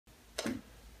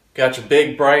Got your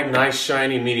big, bright, nice,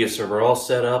 shiny media server all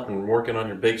set up and working on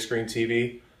your big screen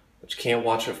TV, but you can't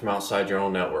watch it from outside your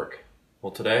own network.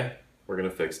 Well, today, we're going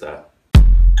to fix that.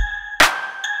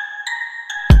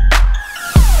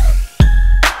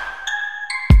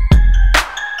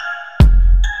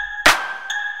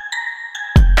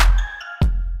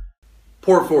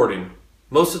 Port forwarding.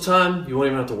 Most of the time, you won't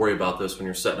even have to worry about this when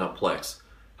you're setting up Plex.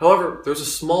 However, there's a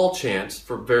small chance,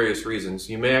 for various reasons,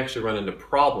 you may actually run into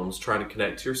problems trying to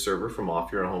connect to your server from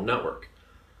off your home network.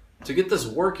 To get this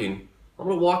working, I'm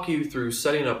going to walk you through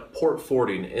setting up port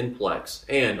forwarding in Plex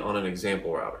and on an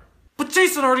example router. But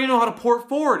Jason, I already know how to port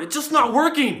forward. It's just not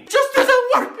working. It just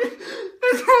isn't working.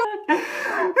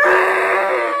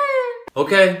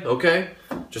 Okay.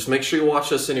 Just make sure you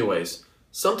watch this anyways.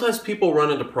 Sometimes people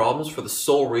run into problems for the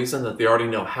sole reason that they already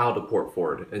know how to port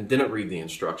forward and didn't read the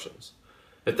instructions.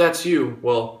 If that's you,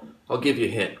 well, I'll give you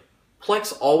a hint.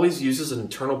 Plex always uses an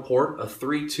internal port of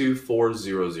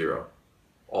 32400.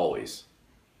 Always.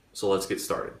 So let's get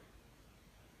started.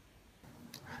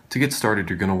 To get started,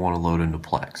 you're going to want to load into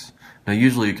Plex. Now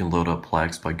usually you can load up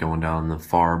Plex by going down in the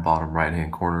far bottom right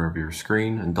hand corner of your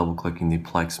screen and double clicking the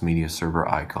Plex Media Server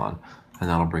icon, and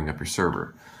that'll bring up your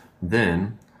server.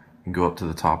 Then you go up to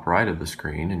the top right of the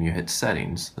screen and you hit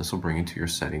Settings. This will bring you to your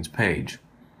settings page.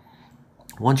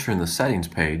 Once you're in the settings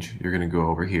page, you're going to go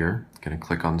over here, going to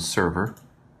click on server.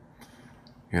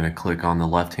 You're going to click on the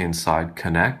left hand side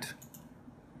connect,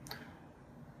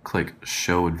 click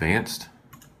show advanced,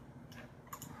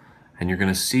 and you're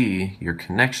going to see your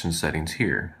connection settings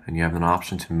here, and you have an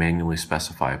option to manually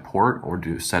specify a port or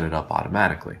set it up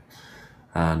automatically.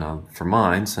 Now for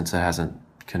mine, since it hasn't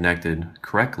connected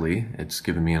correctly, it's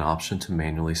given me an option to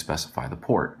manually specify the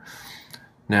port.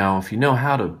 Now, if you know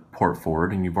how to port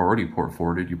forward and you've already port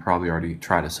forwarded, you probably already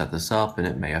tried to set this up and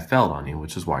it may have failed on you,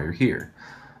 which is why you're here.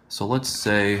 So let's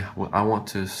say I want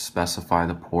to specify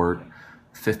the port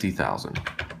 50,000.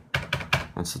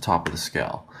 That's the top of the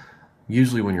scale.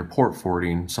 Usually when you're port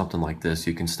forwarding something like this,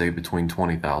 you can stay between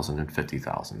 20,000 and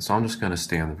 50,000. So I'm just going to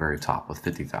stay on the very top with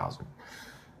 50,000.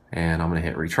 And I'm going to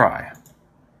hit retry.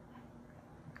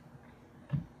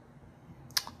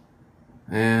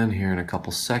 And here in a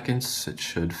couple seconds, it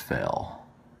should fail.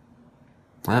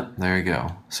 There you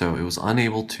go. So it was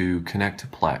unable to connect to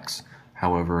Plex.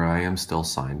 However, I am still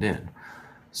signed in.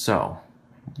 So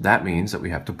that means that we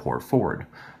have to port forward.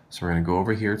 So we're going to go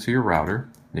over here to your router.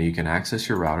 Now you can access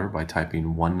your router by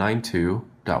typing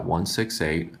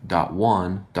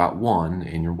 192.168.1.1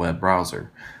 in your web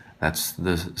browser. That's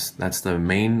the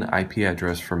main IP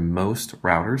address for most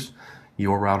routers.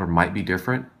 Your router might be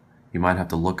different. You might have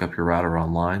to look up your router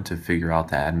online to figure out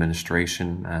the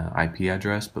administration IP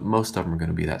address, but most of them are going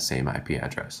to be that same IP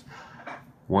address.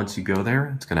 Once you go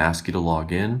there, it's going to ask you to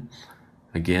log in.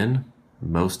 Again,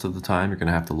 most of the time you're going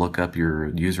to have to look up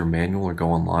your user manual or go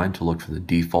online to look for the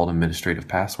default administrative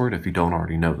password if you don't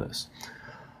already know this.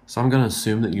 So I'm going to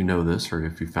assume that you know this, or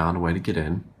if you found a way to get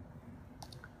in.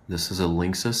 This is a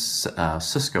Linksys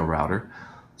Cisco router.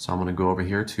 So I'm going to go over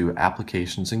here to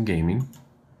Applications and Gaming.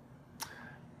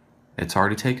 It's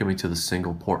already taken me to the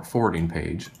single port forwarding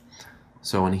page.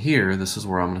 So in here, this is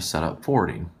where I'm going to set up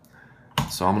forwarding.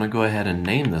 So I'm going to go ahead and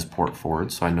name this port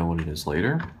forward so I know what it is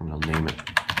later. I'm going to name it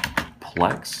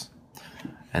Plex.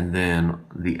 And then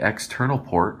the external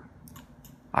port,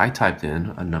 I typed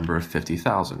in a number of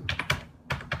 50,000.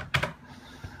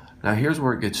 Now here's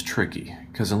where it gets tricky,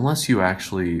 because unless you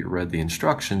actually read the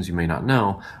instructions, you may not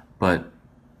know, but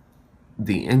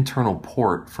the internal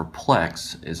port for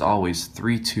Plex is always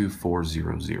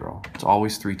 32400. It's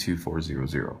always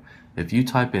 32400. If you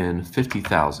type in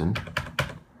 50,000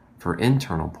 for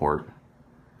internal port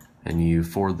and you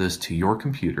forward this to your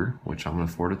computer, which I'm going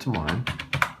to forward it to mine,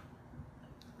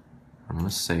 I'm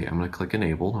going to click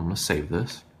enabled. I'm going to save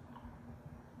this.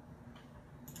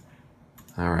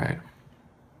 All right.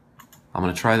 I'm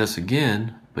going to try this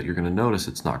again, but you're going to notice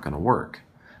it's not going to work.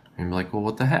 And you're like, well,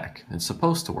 what the heck? It's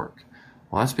supposed to work.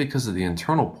 Well, that's because of the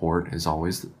internal port is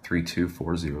always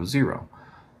 32400.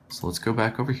 So let's go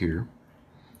back over here.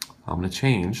 I'm going to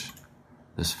change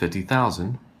this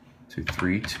 50,000 to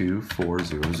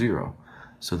 32400.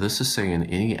 So this is saying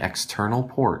any external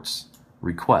ports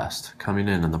request coming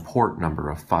in the port number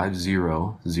of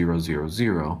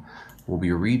 50000 will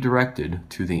be redirected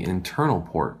to the internal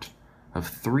port of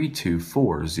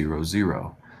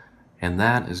 32400. And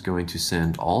that is going to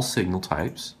send all signal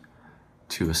types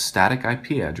to a static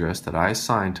IP address that I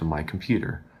assign to my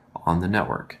computer on the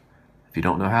network. If you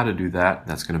don't know how to do that,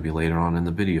 that's going to be later on in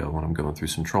the video when I'm going through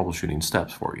some troubleshooting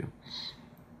steps for you.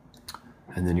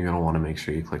 And then you're going to want to make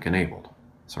sure you click enabled.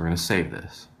 So we're going to save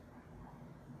this.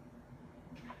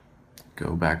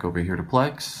 Go back over here to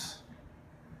Plex.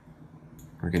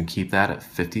 We're going to keep that at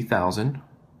 50,000.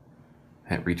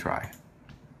 Hit retry.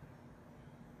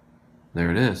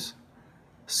 There it is.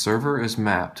 Server is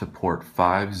mapped to port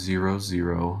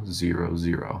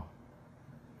 50000.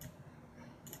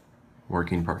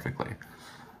 Working perfectly.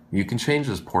 You can change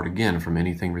this port again from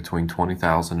anything between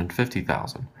 20,000 and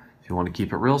 50,000. If you want to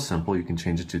keep it real simple, you can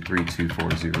change it to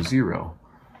 32400.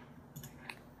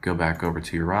 Go back over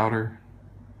to your router.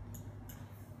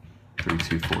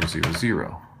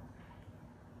 32400.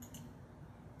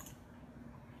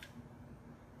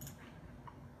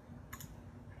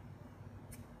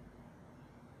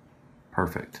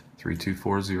 Perfect.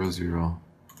 32400.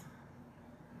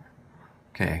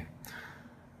 Okay.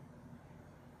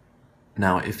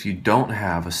 Now, if you don't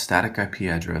have a static IP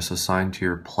address assigned to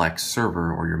your Plex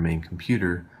server or your main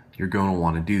computer, you're going to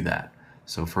want to do that.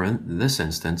 So for this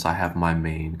instance, I have my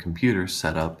main computer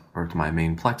set up, or my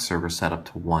main Plex server set up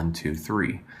to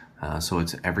 123. So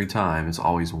it's every time, it's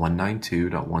always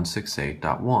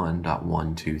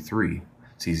 192.168.1.123.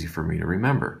 It's easy for me to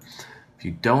remember. If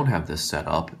you don't have this set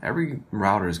up, every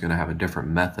router is going to have a different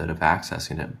method of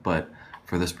accessing it. But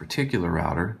for this particular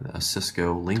router, a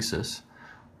Cisco Linksys,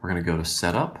 we're going to go to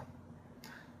Setup,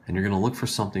 and you're going to look for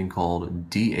something called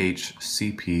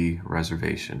Dhcp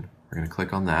Reservation. We're going to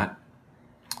click on that.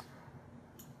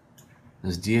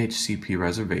 This Dhcp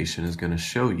Reservation is going to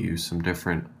show you some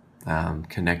different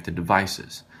connected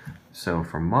devices. So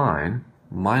for mine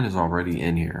is already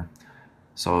in here.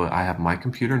 So I have my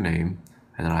computer name,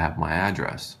 and then I have my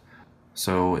address.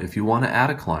 So if you want to add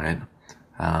a client,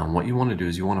 what you want to do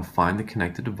is you want to find the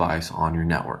connected device on your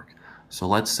network. So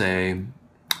let's say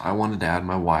I wanted to add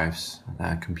my wife's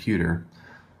computer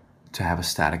to have a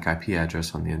static IP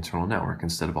address on the internal network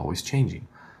instead of always changing.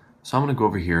 So I'm going to go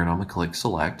over here and I'm going to click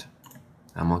Select.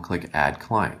 I'm going to click Add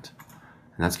Client.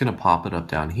 And that's going to pop it up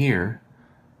down here.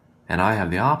 And I have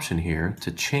the option here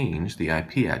to change the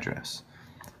IP address.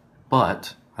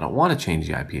 But I don't want to change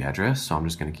the IP address, so I'm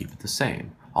just going to keep it the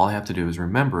same. All I have to do is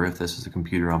remember, if this is a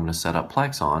computer I'm going to set up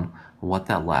Plex on, what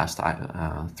that last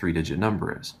 3-digit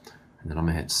number is. And then I'm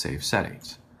going to hit Save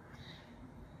Settings.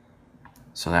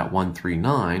 So that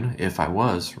 139, if I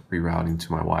was rerouting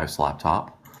to my wife's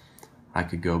laptop, I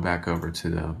could go back over to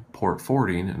the port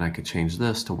forwarding and I could change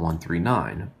this to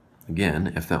 139.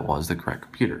 Again, if that was the correct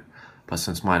computer. But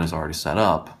since mine is already set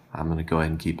up, I'm going to go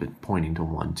ahead and keep it pointing to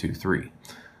 123.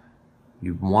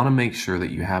 You want to make sure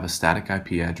that you have a static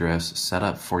IP address set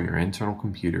up for your internal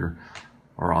computer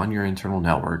or on your internal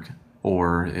network,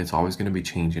 or it's always going to be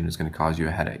changing. It's going to cause you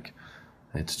a headache.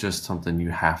 It's just something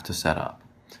you have to set up,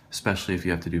 especially if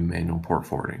you have to do manual port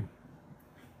forwarding.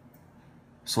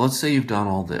 So let's say you've done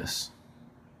all this.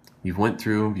 You've went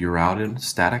through, you routed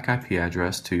static IP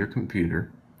address to your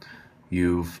computer.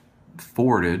 You've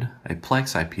forwarded a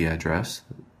Plex IP address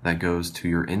that goes to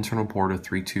your internal port of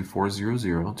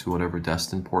 32400 to whatever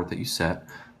destined port that you set.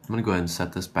 I'm going to go ahead and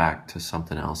set this back to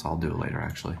something else. I'll do it later,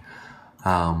 actually.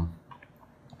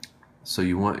 So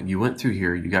you went through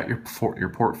here. You got your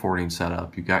port forwarding set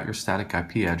up. You got your static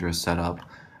IP address set up.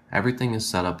 Everything is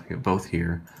set up both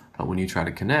here. But when you try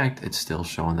to connect, it's still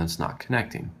showing that it's not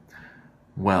connecting.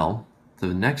 Well,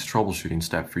 the next troubleshooting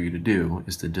step for you to do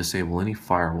is to disable any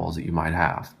firewalls that you might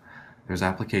have. There's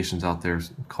applications out there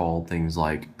called things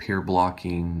like peer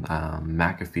blocking,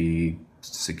 McAfee,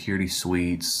 security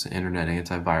suites, internet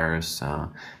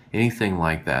antivirus, anything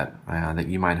like that that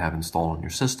you might have installed on your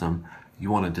system,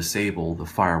 you want to disable the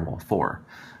firewall for.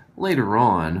 Later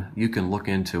on, you can look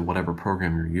into whatever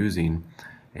program you're using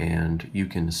and you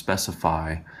can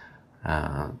specify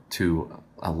to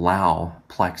allow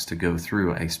Plex to go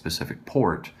through a specific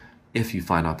port if you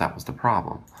find out that was the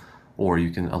problem. Or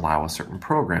you can allow a certain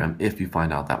program if you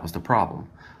find out that was the problem.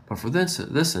 But for this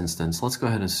instance, let's go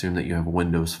ahead and assume that you have a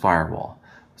Windows Firewall.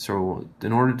 So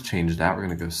in order to change that, we're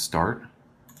going to go Start,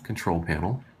 Control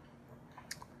Panel,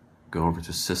 go over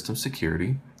to System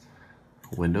Security,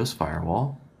 Windows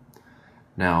Firewall.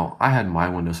 Now, I had my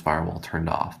Windows Firewall turned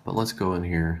off, but let's go in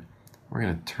here. We're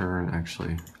going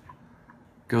to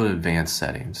go to Advanced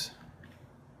Settings,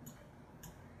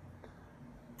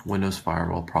 Windows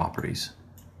Firewall Properties.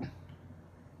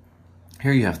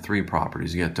 Here you have 3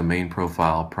 properties. You got Domain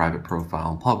Profile, Private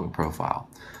Profile, and Public Profile.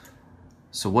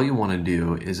 So what you want to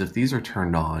do is, if these are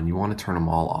turned on, you want to turn them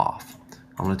all off.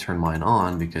 I'm going to turn mine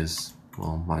on because,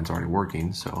 well, mine's already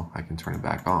working, so I can turn it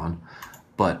back on.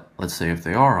 But let's say if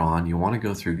they are on, you want to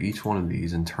go through each one of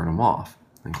these and turn them off,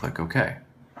 and click OK.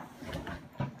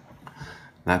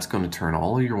 That's going to turn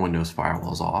all of your Windows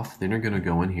firewalls off. Then you're going to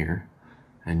go in here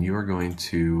and you are going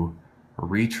to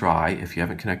retry, if you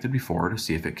haven't connected before, to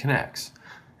see if it connects.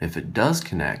 If it does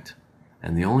connect,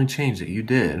 and the only change that you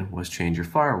did was change your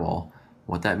firewall,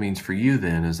 what that means for you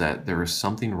then is that there is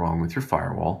something wrong with your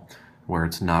firewall where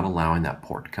it's not allowing that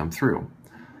port to come through.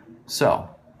 So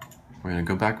we're going to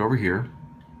go back over here.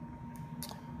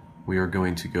 We are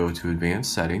going to go to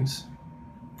Advanced Settings.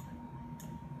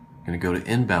 Going to go to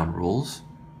Inbound Rules.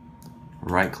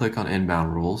 Right click on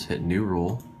Inbound Rules, hit New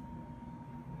Rule.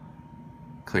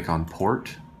 Click on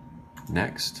Port.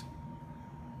 Next.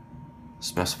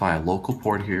 Specify a local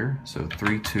port here, so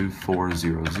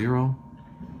 32400.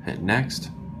 Hit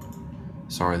Next.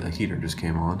 Sorry, the heater just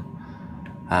came on.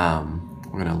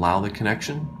 We're going to allow the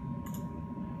connection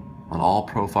on all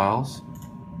profiles.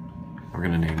 We're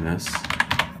going to name this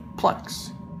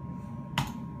Plex.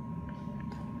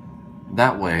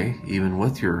 That way, even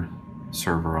with your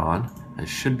server on, it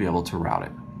should be able to route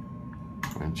it.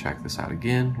 We're going to check this out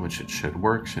again, which it should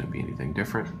work, shouldn't be anything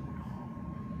different.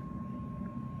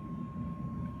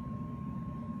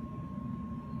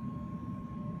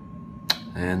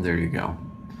 And there you go.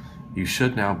 You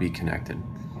should now be connected.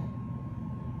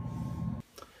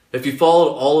 If you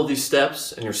followed all of these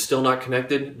steps and you're still not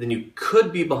connected, then you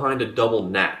could be behind a double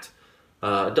NAT.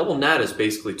 A double NAT is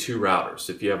basically two routers,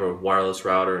 if you have a wireless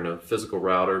router and a physical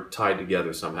router tied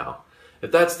together somehow.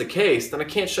 If that's the case, then I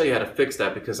can't show you how to fix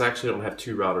that because I actually don't have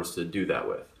two routers to do that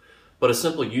with. But a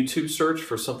simple YouTube search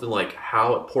for something like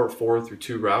how at port 4 through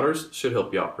two routers should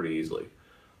help you out pretty easily.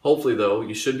 Hopefully though,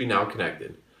 you should be now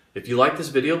connected. If you like this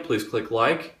video, please click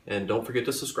like and don't forget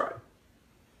to subscribe.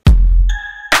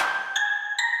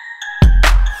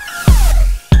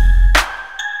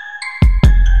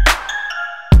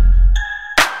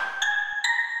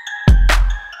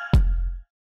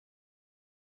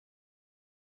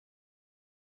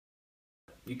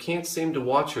 You can't seem to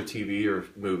watch your TV or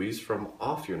movies from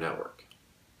off your network.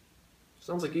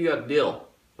 Sounds like you got a deal,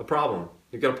 a problem.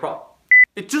 You got a problem.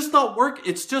 It just not work.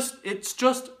 It just.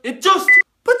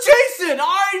 But Jason,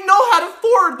 I know how to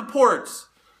forward the ports.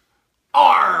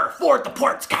 Forward the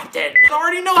ports, Captain. I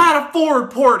already know how to forward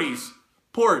ports.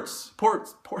 It just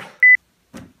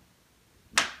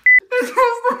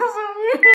doesn't